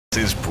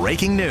is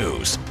breaking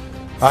news.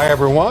 Hi,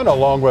 everyone.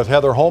 Along with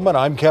Heather Holman,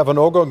 I'm Kevin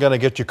Ogle. Going to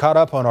get you caught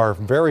up on our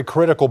very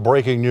critical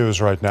breaking news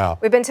right now.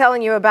 We've been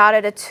telling you about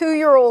it. A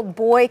 2-year-old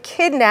boy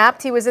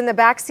kidnapped. He was in the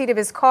backseat of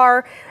his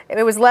car.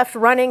 It was left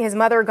running. His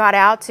mother got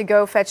out to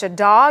go fetch a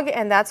dog,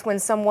 and that's when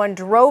someone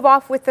drove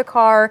off with the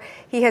car.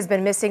 He has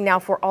been missing now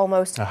for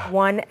almost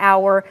 1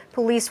 hour.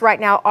 Police right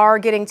now are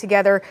getting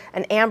together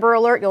an Amber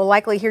Alert. You'll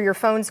likely hear your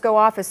phones go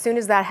off as soon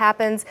as that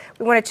happens.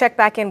 We want to check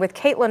back in with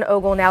Caitlin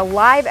Ogle now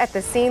live at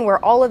the scene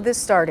where all of this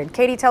started.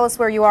 Katie, tell us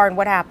where you are and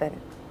what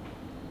happened.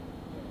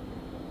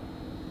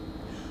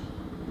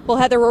 Well,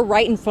 Heather, we're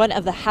right in front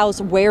of the house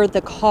where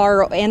the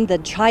car and the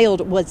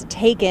child was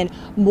taken.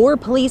 More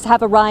police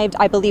have arrived.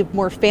 I believe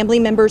more family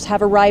members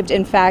have arrived.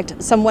 In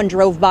fact, someone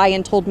drove by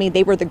and told me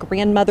they were the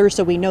grandmother,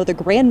 so we know the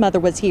grandmother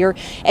was here.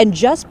 And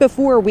just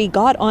before we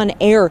got on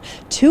air,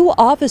 2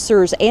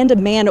 officers and a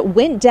man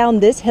went down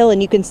this hill,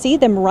 and you can see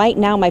them right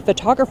now. My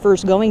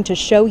photographer's going to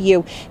show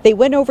you. They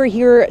went over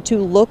here to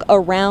look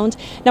around.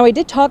 Now, I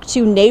did talk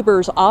to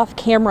neighbors off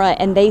camera,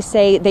 and they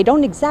say they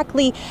don't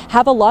exactly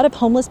have a lot of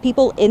homeless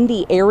people in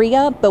the area,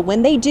 but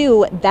when they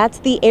do, that's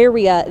the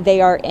area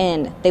they are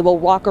in. They will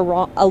walk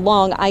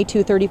along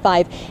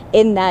I-235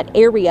 in that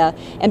area,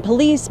 and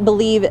police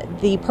believe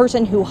the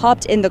person who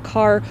hopped in the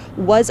car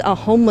was a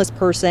homeless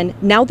person.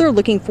 Now they're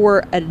looking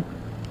for a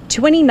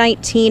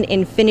 2019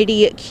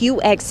 Infiniti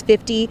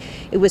QX50.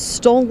 It was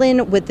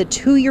stolen with the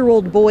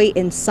 2-year-old boy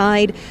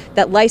inside.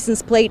 That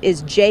license plate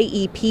is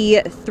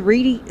JEP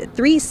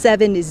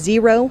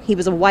 370. He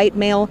was a white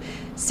male,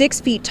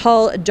 6 feet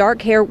tall,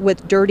 dark hair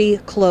with dirty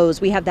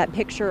clothes. We have that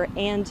picture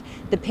and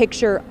the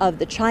picture of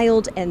the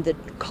child and the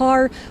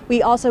car.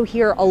 We also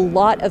hear a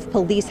lot of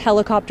police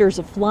helicopters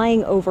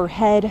flying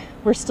overhead.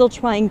 We're still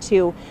trying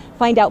to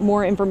find out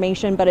more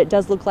information, but it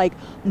does look like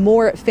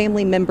more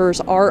family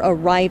members are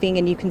arriving,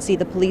 and you can see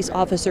the police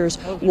officers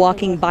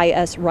walking by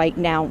us right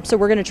now. So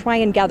we're going to try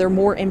and gather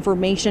more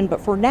information,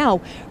 but for now,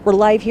 we're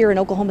live here in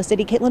Oklahoma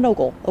City. Caitlin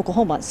Ogle,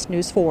 Oklahoma's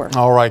News 4.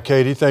 All right,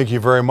 Katie, thank you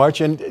very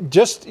much. And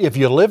just if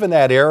you live in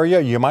that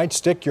area, you might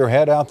stick your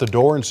head out the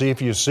door and see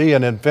if you see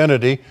an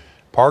Infiniti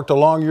parked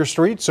along your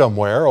street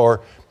somewhere,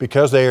 or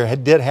because they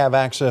did have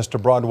access to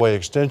Broadway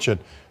Extension,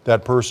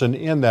 that person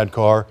in that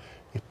car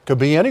could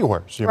be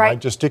anywhere. So you might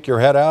just stick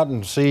your head out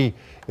and see,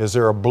 is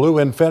there a blue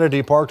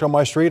Infiniti parked on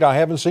my street I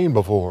haven't seen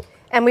before?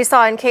 And we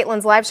saw in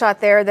Caitlin's live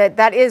shot there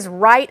that is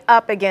right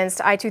up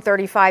against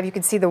I-235. You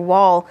can see the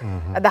wall,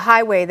 the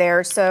highway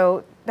there.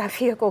 So that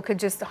vehicle could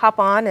just hop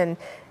on, and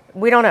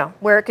we don't know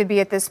where it could be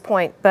at this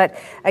point. But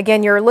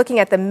again, you're looking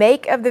at the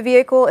make of the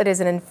vehicle. It is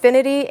an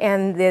Infiniti,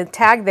 and the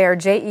tag there,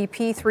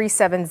 JEP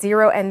 370.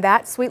 And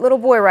that sweet little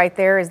boy right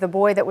there is the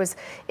boy that was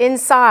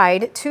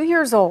inside, 2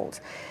 years old.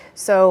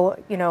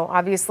 So, you know,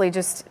 obviously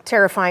just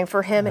terrifying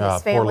for him and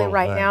his family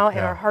right now. And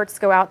our hearts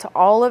go out to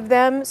all of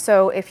them.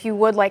 So if you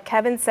would, like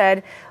Kevin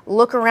said,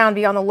 look around,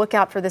 be on the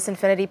lookout for this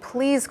Infiniti.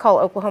 Please call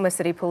Oklahoma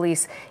City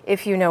Police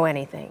if you know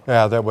anything.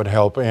 Yeah, that would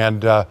help.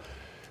 And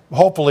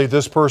hopefully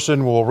this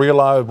person will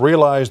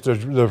realize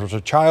there was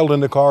a child in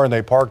the car and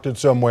they parked it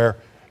somewhere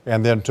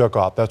and then took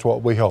off. That's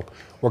what we hope.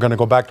 We're going to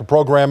go back to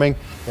programming,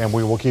 and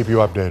we will keep you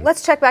updated.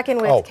 Let's check back in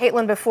with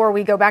Caitlin before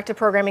we go back to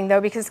programming, though,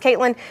 because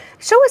Caitlin,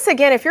 show us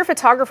again, if your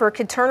photographer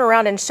could turn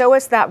around and show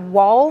us that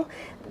wall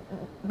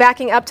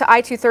backing up to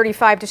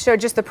I-235 to show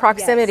just the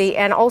proximity,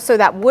 and also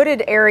that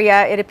wooded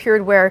area, it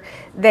appeared, where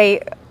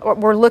they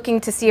were looking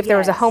to see if there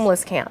was a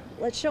homeless camp.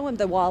 Let's show him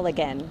the wall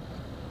again.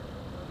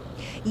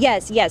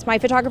 Yes, my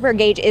photographer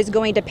Gage is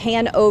going to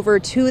pan over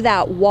to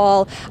that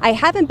wall. I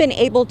haven't been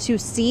able to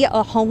see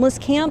a homeless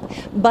camp,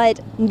 but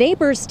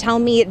neighbors tell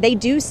me they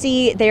do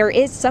see there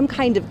is some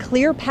kind of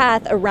clear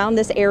path around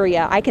this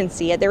area. I can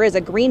see it. There is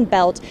a green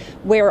belt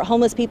where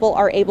homeless people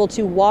are able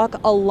to walk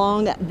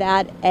along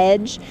that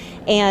edge.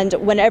 And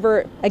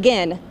whenever,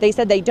 again, they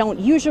said they don't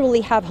usually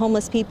have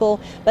homeless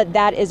people, but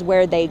that is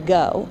where they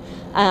go.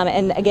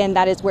 And again,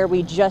 that is where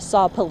we just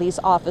saw police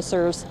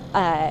officers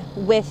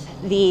with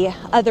the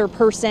other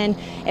person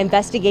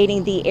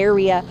investigating the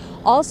area.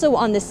 Also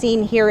on the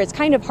scene here, it's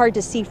kind of hard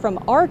to see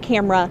from our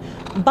camera,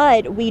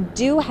 but we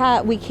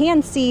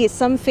can see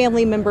some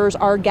family members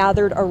are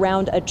gathered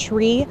around a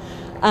tree.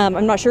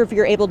 I'm not sure if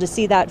you're able to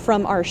see that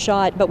from our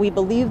shot, but we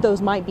believe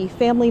those might be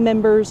family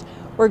members.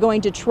 We're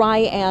going to try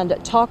and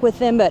talk with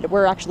them, but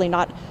we're actually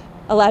not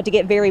allowed to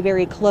get very,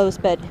 very close,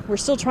 but we're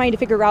still trying to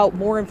figure out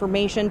more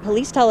information.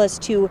 Police tell us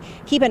to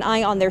keep an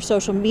eye on their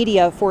social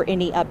media for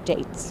any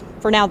updates.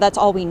 For now, that's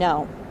all we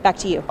know. Back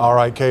to you. All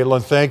right,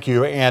 Caitlin, thank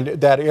you. And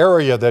that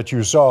area that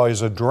you saw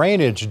is a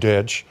drainage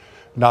ditch,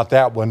 not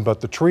that one, but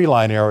the tree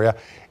line area.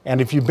 And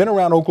if you've been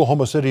around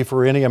Oklahoma City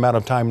for any amount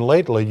of time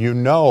lately, you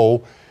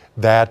know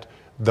that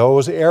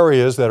those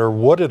areas that are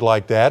wooded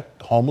like that,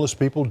 homeless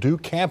people do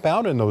camp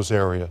out in those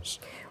areas.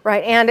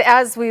 Right, and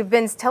as we've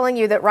been telling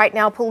you that right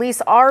now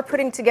police are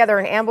putting together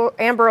an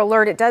Amber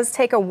Alert. It does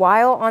take a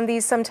while on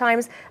these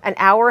sometimes. An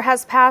hour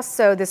has passed,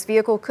 so this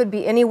vehicle could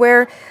be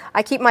anywhere.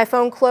 I keep my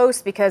phone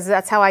close because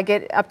that's how I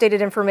get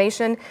updated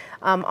information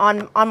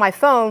on my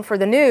phone for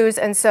the news,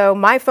 and so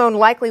my phone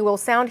likely will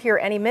sound here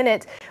any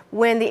minute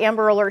when the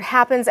Amber Alert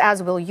happens,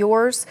 as will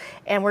yours.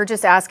 And we're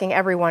just asking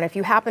everyone, if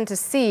you happen to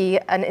see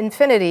an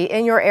Infiniti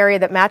in your area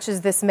that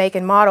matches this make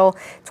and model,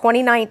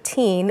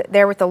 2019,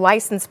 there with the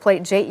license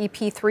plate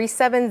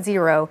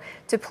JEP370,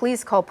 to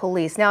please call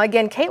police. Now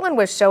again, Caitlin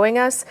was showing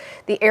us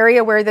the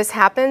area where this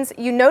happens.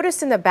 You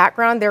noticed in the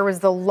background there was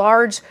the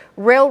large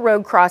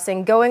railroad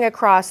crossing going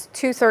across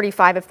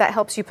 235, if that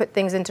helps you put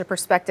things into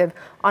perspective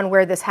on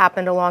where this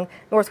happened along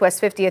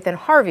Northwest 50th and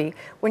Harvey.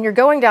 When you're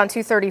going down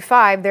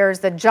 235, there's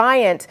the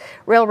giant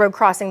railroad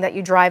crossing that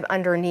you drive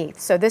underneath.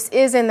 So this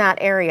is in that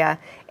area,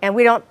 and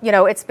we don't,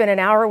 it's been an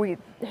hour.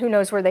 Who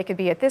knows where they could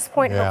be at this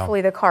point. Yeah.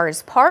 Hopefully the car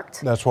is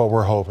parked. That's what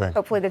we're hoping.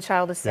 Hopefully the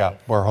child is safe. Yeah,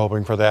 we're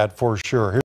hoping for that for sure.